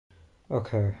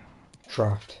Okay,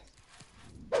 draft.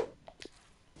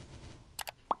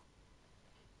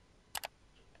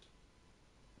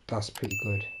 That's pretty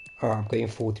good. Alright, I'm going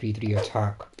 4-3-3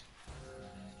 attack.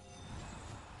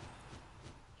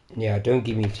 Yeah, don't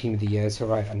give me team of the year. It's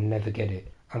alright, I never get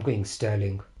it. I'm going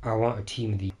Sterling. I want a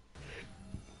team of the year.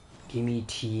 Give me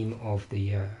team of the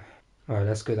year. Alright,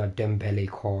 let's go that Dembele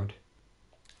card.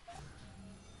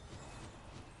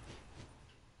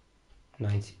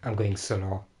 90. I'm going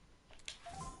Salah.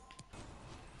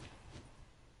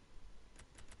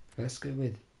 Let's go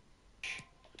with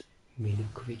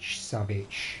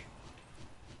Milinkovic-Savic.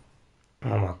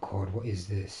 Oh my god, what is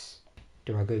this?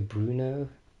 Do I go Bruno?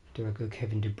 Do I go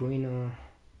Kevin De Bruyne?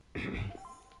 I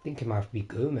think it might have to be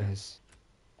Gomez.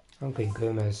 I'm going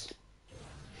Gomez.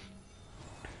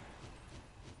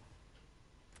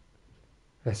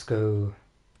 Let's go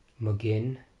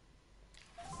McGinn.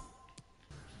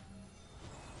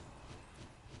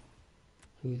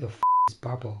 Who the f is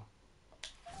Bubble?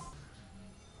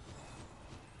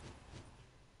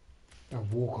 That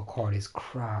Walker card is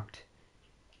cracked.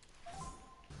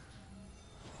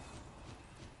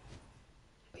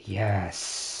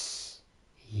 Yes.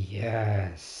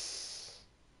 Yes.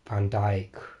 Van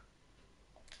Dijk.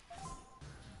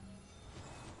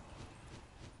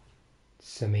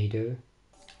 Semedo.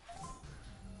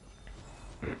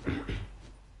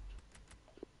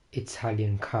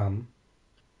 Italian Cam.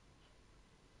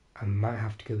 I might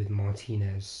have to go with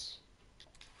Martinez.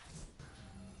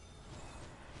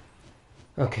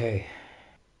 Okay.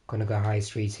 Gonna go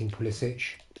highest rating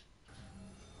Pulisic.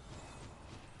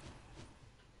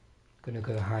 Gonna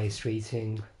go highest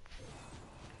rating.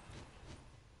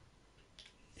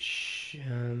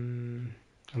 I'm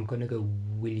gonna go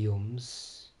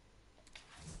Williams.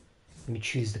 Let me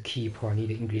choose the keeper. I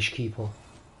need an English keeper.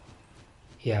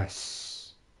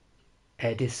 Yes.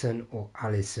 Edison or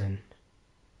Allison.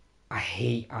 I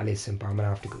hate Allison, but I'm gonna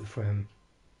have to go for him.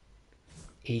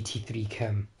 83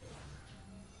 chem.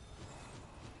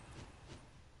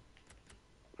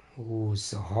 Ooh,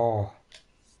 Zaha.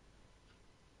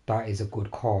 That is a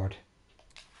good card.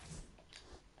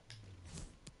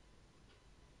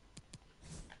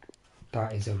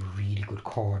 That is a really good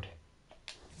card.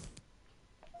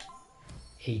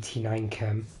 89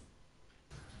 chem.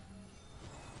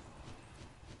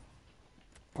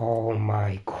 Oh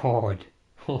my god.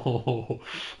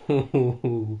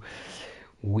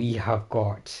 We have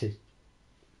got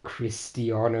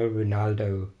Cristiano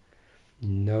Ronaldo.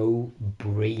 No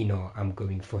brainer. I'm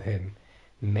going for him.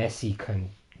 Messi can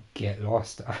get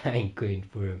lost. I ain't going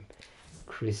for him.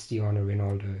 Cristiano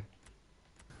Ronaldo.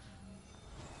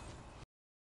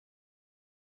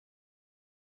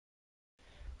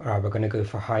 Alright, we're gonna go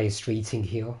for highest rating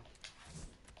here.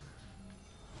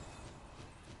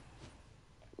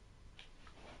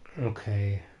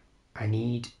 Okay, I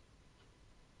need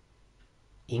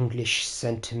English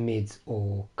centre mids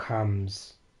or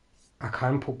cams. I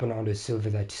can put Bernardo Silva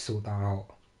there to sort that out.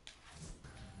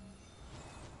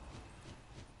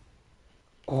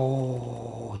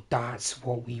 Oh, that's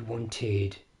what we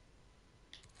wanted.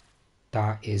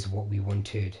 That is what we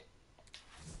wanted.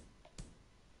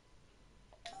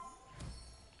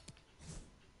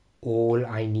 All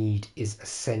I need is a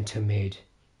centre mid.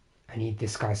 I need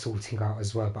this guy sorting out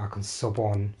as well, but I can sub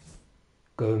on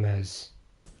Gomez.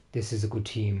 This is a good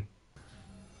team.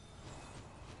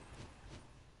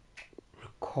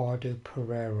 Ricardo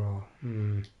Pereira.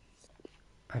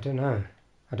 I don't know.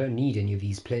 I don't need any of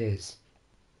these players.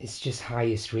 It's just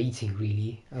highest rating,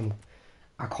 really.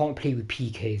 I can't play with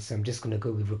PK, so I'm just going to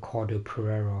go with Ricardo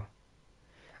Pereira.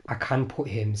 I can put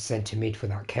him centre mid for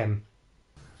that chem.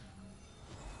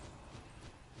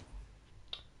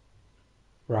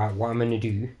 Right, what I'm going to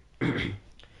do,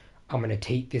 I'm going to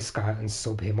take this guy and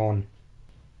sub him on.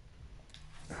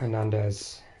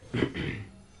 Hernandez.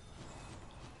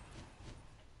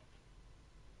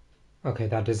 Okay,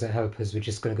 that doesn't help us. We're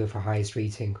just going to go for highest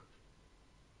rating.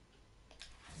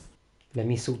 Let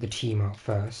me sort the team out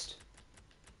first.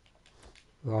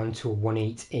 We're on to a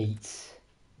 188.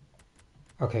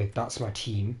 Okay, that's my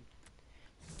team.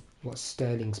 What's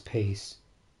Sterling's pace?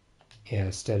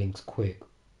 Yeah, Sterling's quick.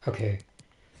 Okay.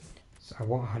 So I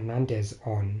want Hernandez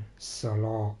on,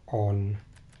 Salah on,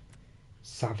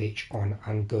 Savic on,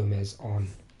 and Gomez on.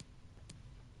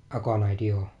 I got an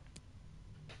idea.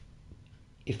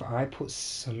 If I put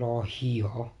Salah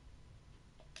here,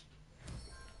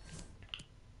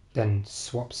 then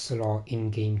swap Salah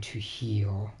in-game to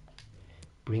here,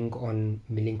 bring on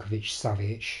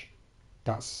Milinkovic-Savic,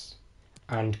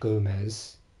 and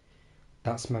Gomez.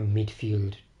 That's my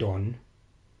midfield done.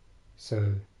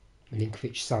 So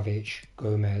Milinkovic-Savic,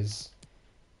 Gomez,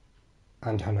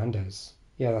 and Hernandez.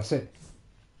 Yeah, that's it.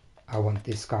 I want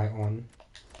this guy on,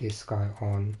 this guy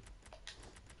on,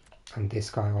 and this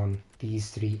guy on.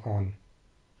 These three on.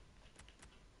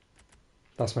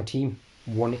 That's my team.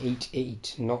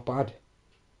 188. Not bad.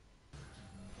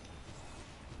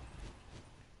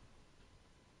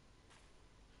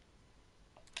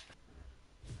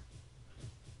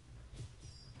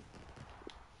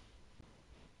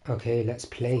 Okay, let's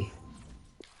play.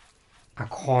 I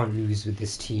can't lose with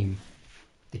this team.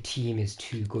 The team is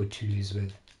too good to lose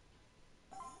with.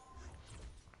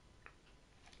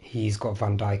 He's got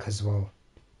Van Dijk as well.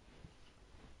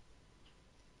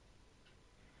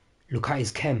 Look at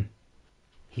his chem.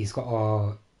 He's got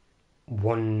a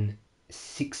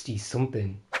 160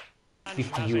 something.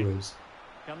 50 euros.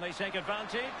 Can they take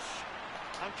advantage?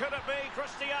 And could it be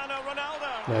Cristiano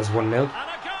Ronaldo? There's 1-0. And a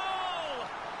goal!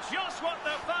 Just what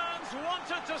the fans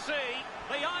wanted to see.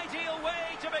 The ideal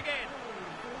way to begin.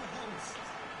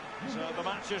 So the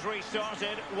match has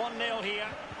restarted. 1-0 here.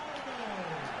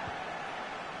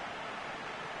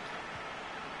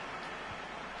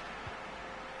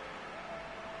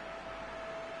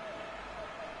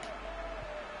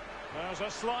 There's a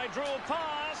slide rule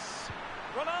pass.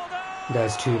 Ronaldo!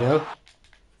 There's 2-0.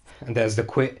 And there's the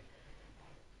quit.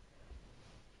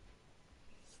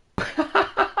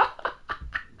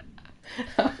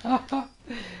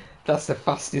 That's the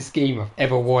fastest game I've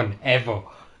ever won, ever.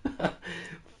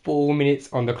 4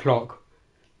 minutes on the clock.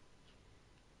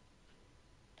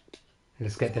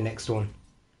 Let's get the next one.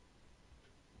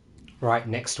 Right,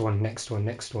 next one.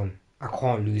 I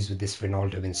can't lose with this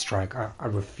Ronaldo in strike. I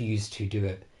refuse to do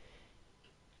it.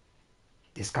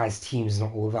 This guy's team's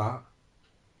not all that.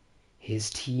 His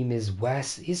team is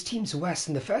worse. His team's worse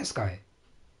than the first guy.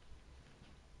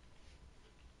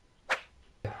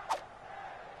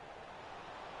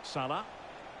 Salah.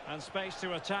 And space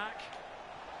to attack.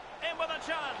 In with a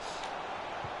chance.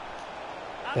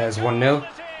 And There's a goal 1-0. it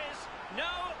is. No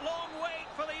long wait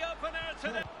for the opener to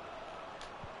the...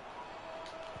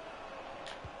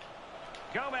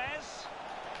 Gomez.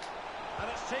 And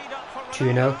it's teed up for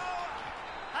 2-0.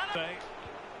 Ronaldo.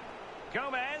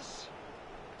 Gomez.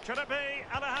 Could it be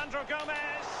Alejandro Gomez?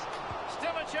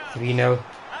 Still a chance. 3-0.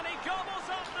 And he gobbles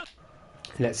up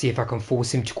the... Let's see if I can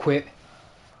force him to quit.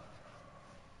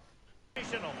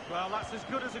 Well, that's as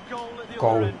good as a goal at the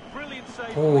Goal. other end. Brilliant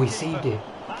save. Oh, he saved it.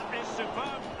 That is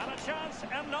superb. And a chance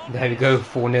and not... There we go, 4-0.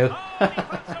 Oh, and he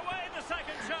puts away the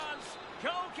second chance.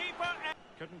 Goalkeeper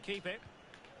couldn't keep it.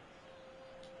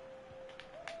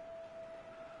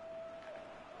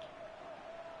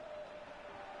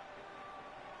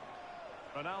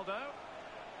 Ronaldo.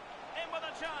 In with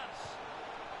a chance.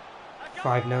 A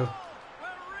 5-0. goal. We're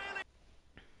really...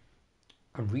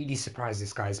 I'm really surprised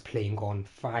this guy's playing on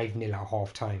 5-0 at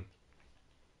half time.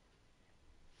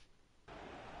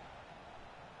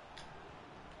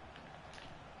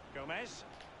 Gomez.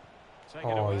 Take it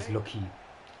Oh, away. he's lucky.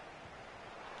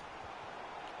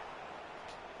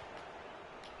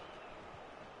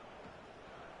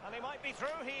 And he might be through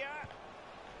here.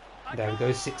 A There we go,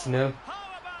 goal! 6-0.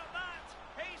 How about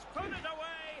that? He's put it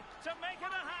away to make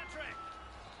it a hat-trick.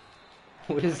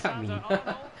 What does that mean?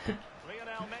 Alexander-Arnold.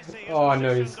 Lionel Messi is Oh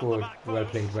no, he positioned on the scored. back Well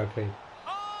post. played, well played.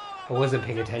 Oh, I wasn't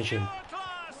paying moment of attention. pure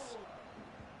class.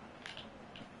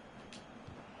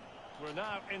 We're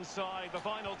now inside the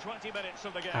final 20 minutes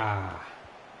of the game. Ah,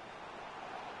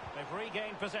 They've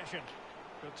regained possession.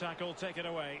 Good tackle, take it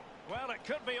away. Well, it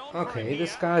could be on for okay, him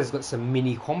this here. guy's got some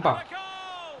mini And combat. a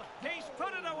goal! He's put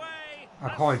it away. I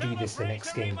A can't do this the next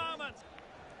celebratory game. moment.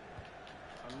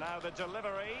 And now the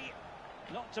delivery.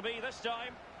 Not to be this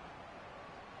time.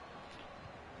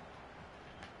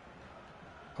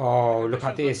 Oh, look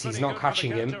at Conditions this. look He's pretty not good for the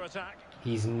catching him. counter-attack.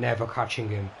 He's never catching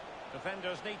him.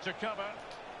 Defenders need to cover.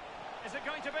 Is it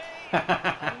going to be? No,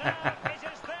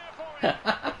 it is there for him.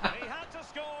 He had to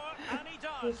score, and he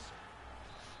does.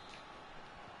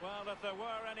 Well, if there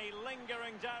were any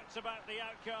lingering doubts about the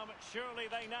outcome, surely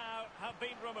they now have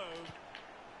been removed.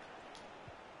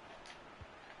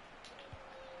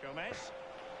 Gomez.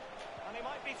 And he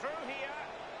might be through here.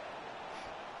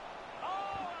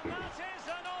 Oh, and that is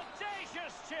an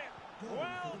audacious chip.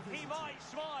 Well, he might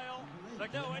smile.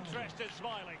 There's no interest in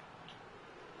smiling.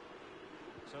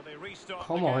 So they restart.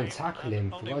 Come the on, game, tackle and him,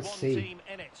 for only God's one sake. team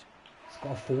in it. He's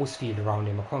got a force field around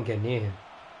him. I can't get near him.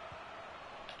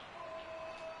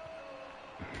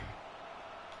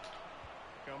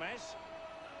 Gomez.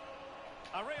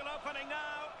 A real opening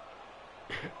now.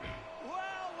 Well.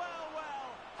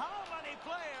 How many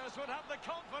players would have the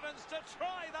confidence to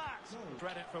try that?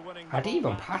 Credit for winning. I didn't even the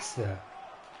ball back. pass there.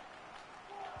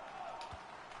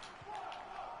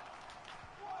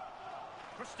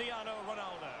 Cristiano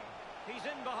Ronaldo. He's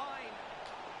in behind.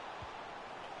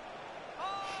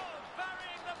 Oh,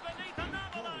 burying them beneath an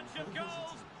avalanche of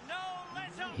goals. No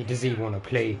let up. He doesn't even want to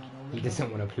play. He doesn't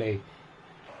want to play.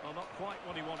 Well, not quite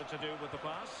what he wanted to do with the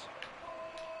pass.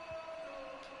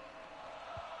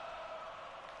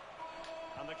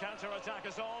 And the counter-attack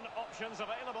is on. Options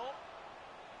available.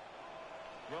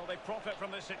 Will they profit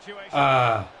from this situation?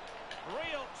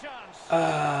 Real chance.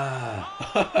 Oh,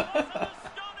 what an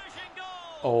astonishing goal.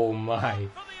 Oh my.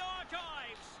 For the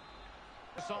archives.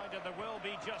 Decided there will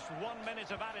be just 1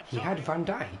 minute of added time. He had Van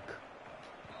Dijk.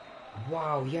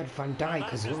 Wow, he had Van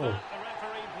Dijk as well. The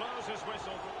referee blows his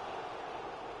whistle.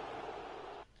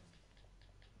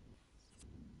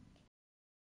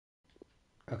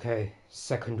 Okay,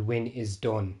 second win is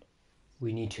done.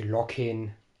 We need to lock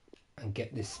in and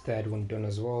get this third one done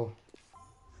as well.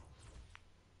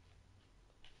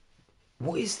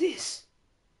 What is this?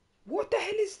 What the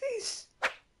hell is this?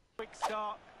 Quick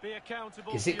start, be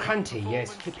accountable. Is it Kante? Yeah,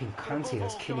 it's flipping Kante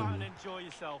that's killing me. Enjoy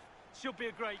yourself. Should be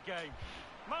a great game.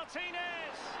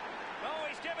 Martinez. Oh,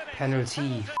 he's given it.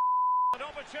 Penalty. An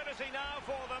opportunity now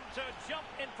for them to jump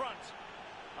in front.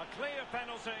 A clear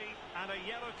penalty and a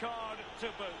yellow card to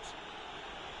boot.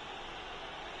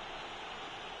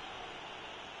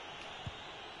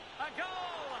 A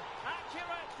goal!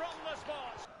 Accurate from the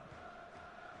spot.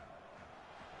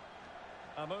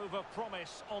 A move of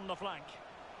promise on the flank.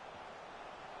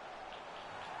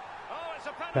 Oh, it's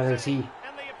a penalty.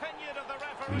 In the opinion of the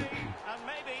referee, and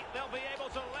maybe they'll be able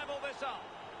to level this up.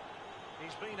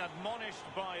 He's been admonished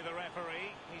by the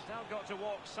referee. He's now got to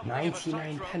walk something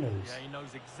 99 penalties. Yeah, he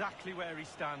knows exactly where he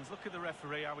stands. Look at the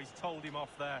referee, how he's told him off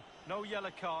there. No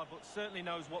yellow card, but certainly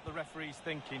knows what the referee's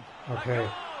thinking. Okay,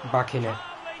 back in it.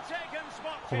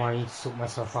 Come on, I need to sort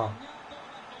myself out.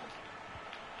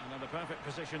 Another perfect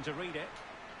position to read it.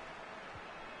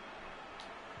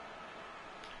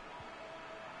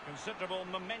 Considerable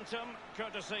momentum,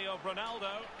 courtesy of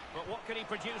Ronaldo. But what can he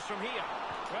produce from here?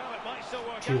 Well, it might still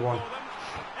work out for them.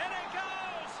 And it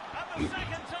goes! At the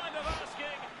second time of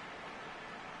asking.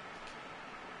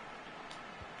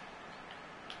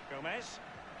 Gomez.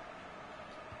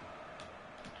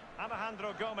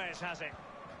 Alejandro Gomez has it.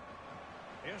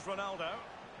 Here's Ronaldo.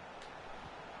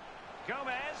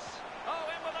 Gomez. Oh,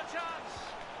 in with a chance.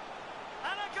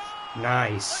 And a goal!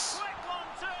 Nice. A quick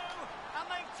 1-2. And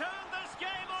they've turned this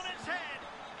game on its head.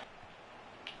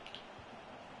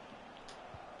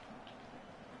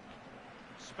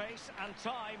 Space and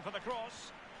time for the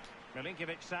cross.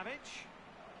 Milinkovic-Savic.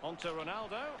 Onto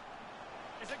Ronaldo.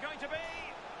 Is it going to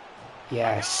be?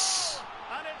 Yes.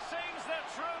 And it seems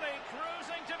they're truly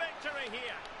cruising to victory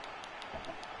here.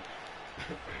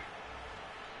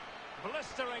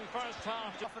 Blistering first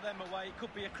half. Offer them away, it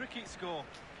could be a cricket score.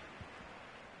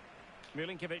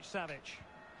 Milinkovic-Savic.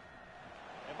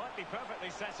 It might be perfectly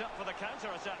set up for the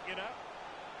counter-attack, you know.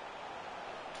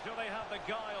 Do they have the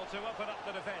guile to open up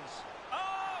the defence?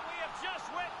 Oh, we have just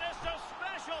witnessed a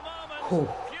special moment.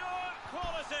 Pure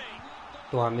quality.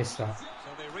 Oh, I missed that. So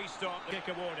they restart the kick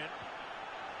awarded.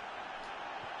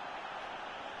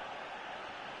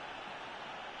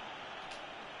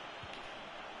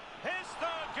 His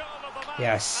third goal of the match.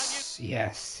 Yes,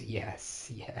 yes,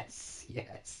 yes, yes,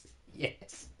 yes,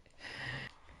 yes.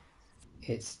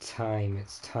 It's time,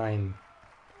 it's time.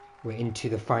 We're into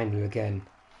the final again.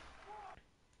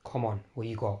 Come on, what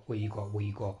you got, what you got, what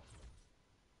you got?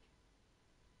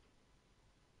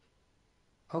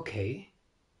 Okay.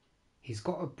 He's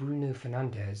got a Bruno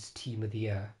Fernandes Team of the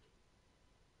Year.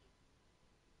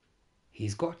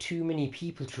 He's got too many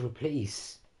people to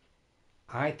replace.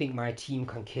 I think my team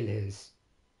can kill his.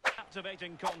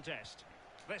 Captivating contest.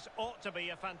 This ought to be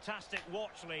a fantastic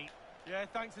watch, Lee. Yeah,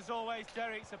 thanks as always,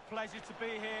 Derek. It's a pleasure to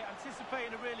be here.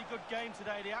 Anticipating a really good game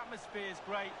today. The atmosphere is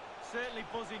great. Certainly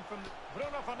buzzing from the...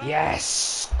 Bruno Fernandes.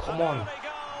 Yes! Come on.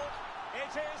 It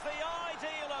is the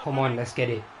ideal. Come on, let's get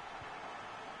it.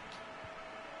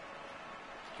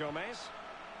 Gomez.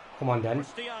 Come on then.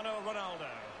 Cristiano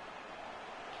Ronaldo.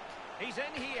 He's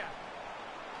in here.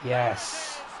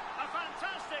 Yes. A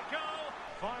fantastic goal.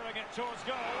 Firing it towards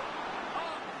goal.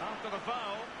 Oh, after the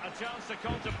foul, a chance to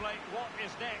contemplate what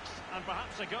is next, and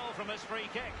perhaps a goal from this free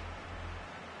kick.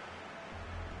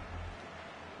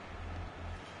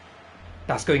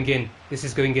 That's going in. This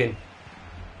is going in.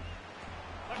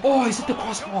 Oh, he's hit the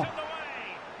crossbar.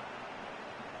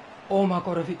 Oh my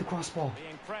god, I've hit the crossbar.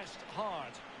 Being pressed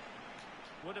hard.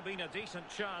 Would have been a decent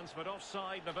chance, but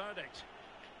offside the verdict.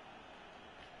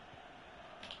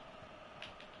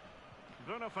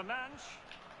 Bruno Fernandes.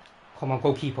 Come on,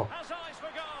 goalkeeper. Has eyes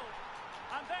for goal.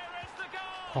 And there is the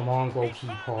goal. Come on,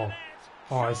 goalkeeper.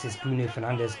 Oh, it's this Bruno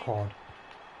Fernandes card.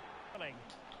 Sterling.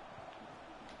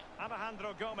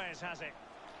 Alejandro Gomez has it.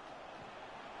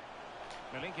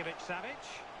 Milinkovic-Savic.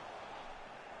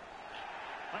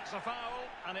 That's a foul,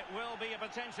 and it will be a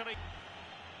potentially...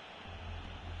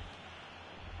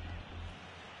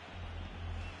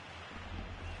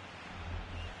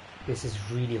 This is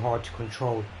really hard to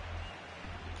control.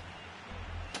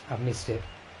 I've missed it.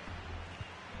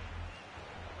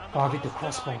 Oh, I've hit the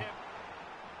crossbar.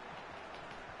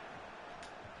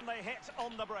 They hit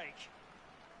on the break.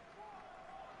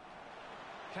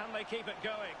 Can they keep it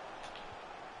going?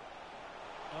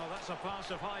 Oh, that's a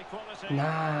pass of high quality.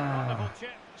 Nah.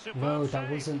 Chip. No, that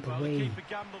save. wasn't the Well, way. the keeper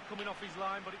gambled coming off his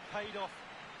line, but it paid off.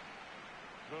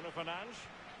 Bruno Fernandes.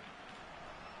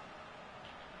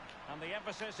 And the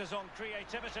emphasis is on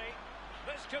creativity.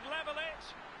 This could level it.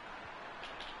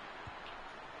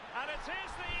 And it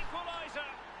is the equaliser.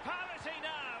 Parity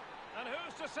now. And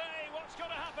who's to say what's going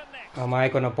to happen next? Am I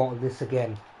going to bottle this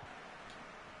again?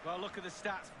 Well, look at the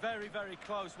stats. Very, very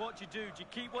close. What do? Do you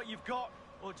keep what you've got,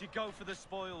 or do you go for the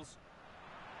spoils?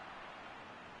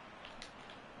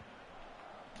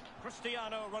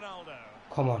 Cristiano Ronaldo.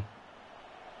 Come on.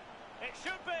 It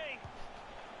should be.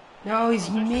 No, he's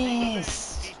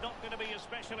missed. He's not going to be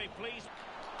especially pleased.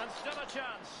 And still a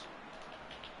chance.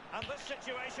 And this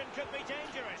situation could be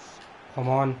dangerous. Come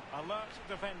on. Alert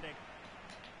defending.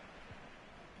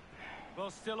 Well,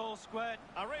 still all squared.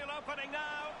 A real opening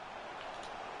now.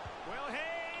 Will he?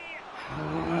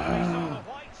 He saw the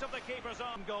whites of the keeper's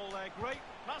arm. Goal there, great.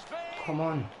 Must be. Come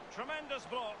on. Tremendous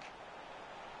block.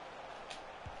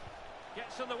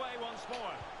 Gets in the way once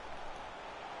more.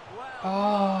 Well,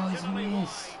 Oh, he's marginally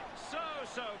missed. wide.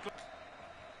 So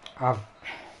good.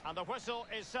 And the whistle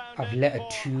is sounded. I've let a for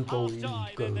 2-goal offside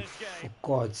lead go, in this for game.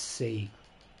 God's sake.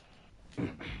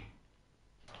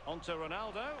 Onto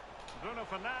Ronaldo. Bruno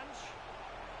Fernandes.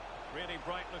 Really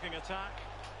bright looking attack.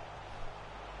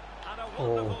 And a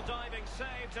wonderful diving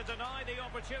save to deny the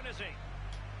opportunity.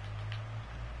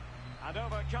 And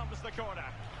over comes the corner.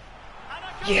 And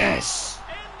a goal! Yes!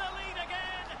 In the lead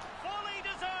again, fully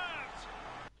deserved.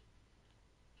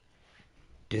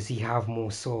 Does he have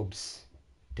more subs?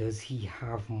 Does he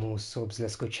have more subs?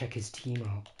 Let's go check his team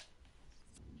out.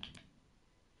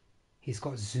 He's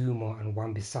got Zuma and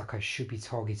Wan-Bissaka. Should be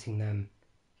targeting them.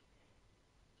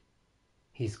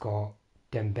 He's got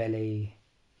Dembele.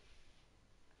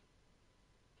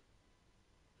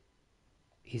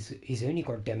 He's only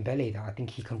got Dembele that I think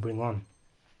he can bring on.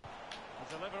 A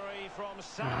delivery from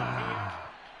Salah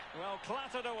here. Well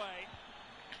clattered away.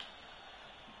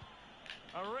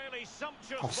 A really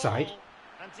sumptuous Offside. ball.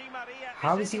 And Di Maria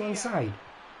How is he in here. onside?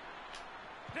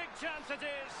 Big chance it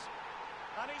is.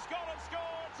 And he's gone and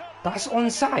scored. To That's level it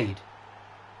again. onside.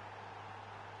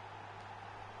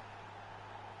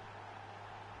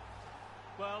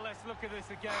 Well, let's look at this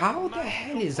again. How the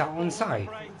hell is that onside?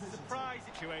 Surprise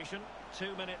situation.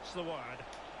 2 minutes the word.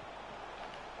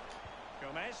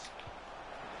 Gomez.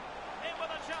 In with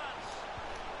a chance.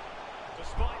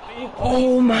 Despite being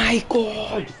Oh my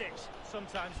God!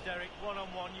 Sometimes, Derek,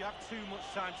 one-on-one, you have too much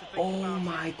time to think Oh about it.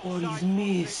 my God, he's Side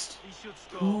missed. he should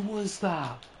score. Who was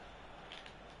that?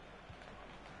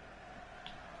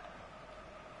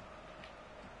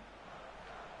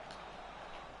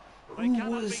 They Who cannot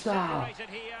be was that? separated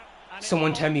here, and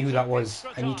Someone it tell me who that falls was.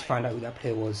 extra I need to time. find out who that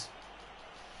player was.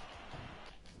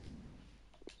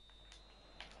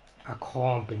 I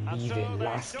can't And believe so it. the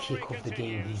Last story kick of the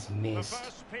game, continues. he's missed. The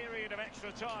first period of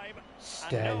extra time, and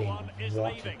Sterling, no one is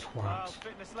what a leaving. Well, twat.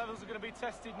 fitness levels are going to be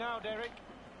tested now, Derek.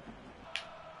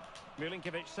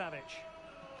 Milinkovic-Savic.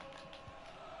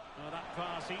 Oh, that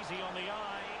pass easy on the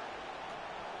eye.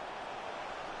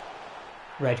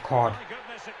 Red card. My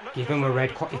goodness, it looked Give as him a though red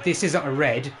it was card. If clear. this isn't a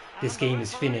red, this And the game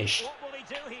is referee, finished. What will he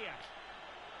do here?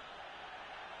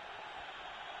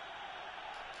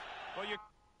 Well, you...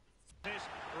 This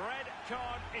red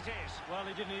card it is. Well,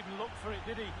 he didn't even look for it,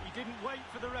 did he? He didn't wait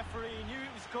for the referee. He knew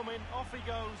it was coming. Off he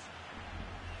goes.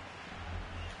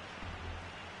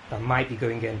 That might be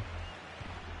going in.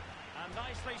 And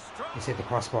nicely struck. He's hit the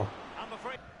crossbar. And the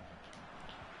free...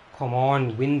 Come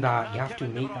on, win that. You have to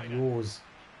make that yours.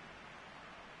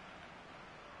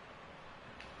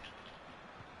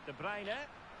 De Bruyne.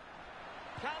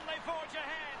 Can they forge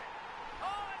ahead?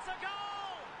 Oh, it's a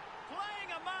goal!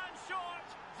 Playing a man short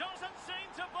doesn't seem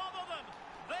to bother them.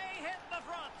 They hit the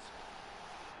front.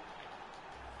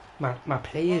 My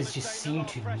players just seem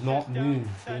to not move.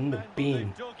 They're in the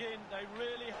bin. They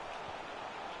really...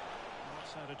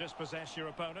 That's how to dispossess your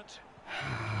opponent.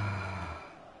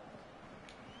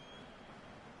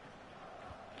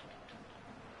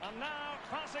 And now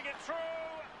passing it through.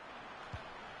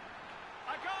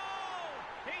 A goal!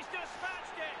 He's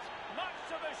dispatched it.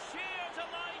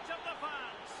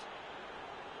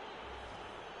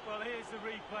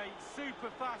 replay. Super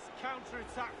fast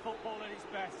counter-attack football at its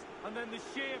best. And then the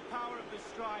sheer power of the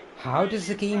strike. How does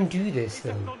the game do this It's a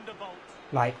though? thunderbolt.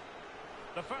 Like,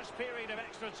 The first period of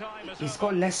extra time is he's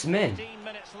over. got less men. 15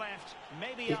 minutes left.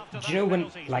 Maybe after Do you know that when,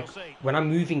 penalties, like, we'll see. when I'm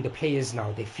moving the players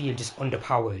now, they feel just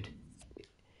underpowered.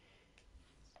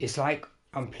 It's like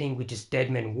I'm playing with just dead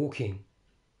men walking.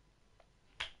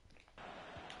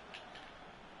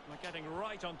 They're getting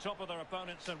right on top of their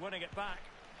opponents and winning it back.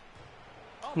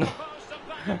 Off No. the post and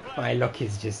back in play. My luck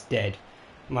is just dead.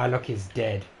 My luck is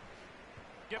dead.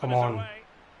 Given Come it on. away.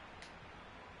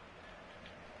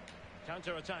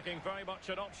 Counter-attacking, very much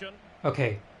an option.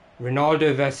 Okay,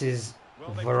 Ronaldo versus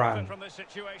Will they Varane. profit from this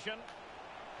situation?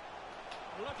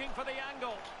 Looking for the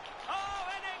angle. Oh,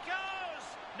 and it goes!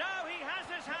 Now he has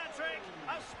his hat-trick.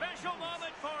 A special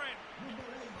moment for him.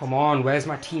 Come on, where's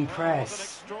my team Well, press? an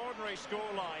extraordinary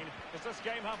scoreline. Does this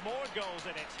game have more goals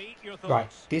in it? Eat your thoughts.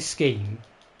 Right, this game,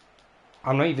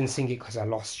 I'm not even saying it because I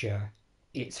lost you.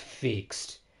 It's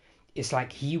fixed. It's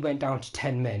like he went down to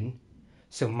 10 men,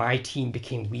 so my team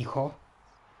became weaker.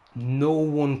 No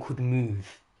one could move.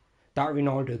 That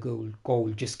Ronaldo goal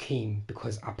just came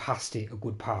because I passed it a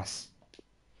good pass.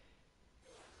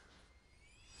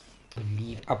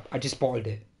 I just bottled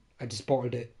it. I just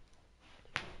bottled it.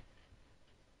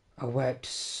 I worked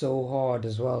so hard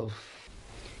as well.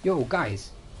 Yo,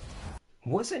 guys,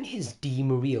 wasn't his Di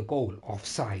Maria goal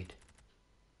offside?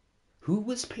 Who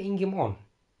was playing him on?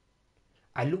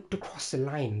 I looked across the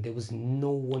line. There was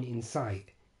no one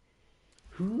inside.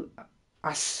 Who?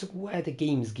 I swear the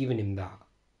game's given him that.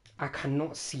 I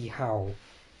cannot see how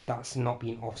that's not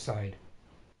been offside.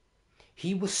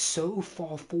 He was so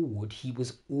far forward, he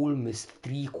was almost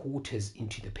 3/4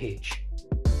 into the pitch.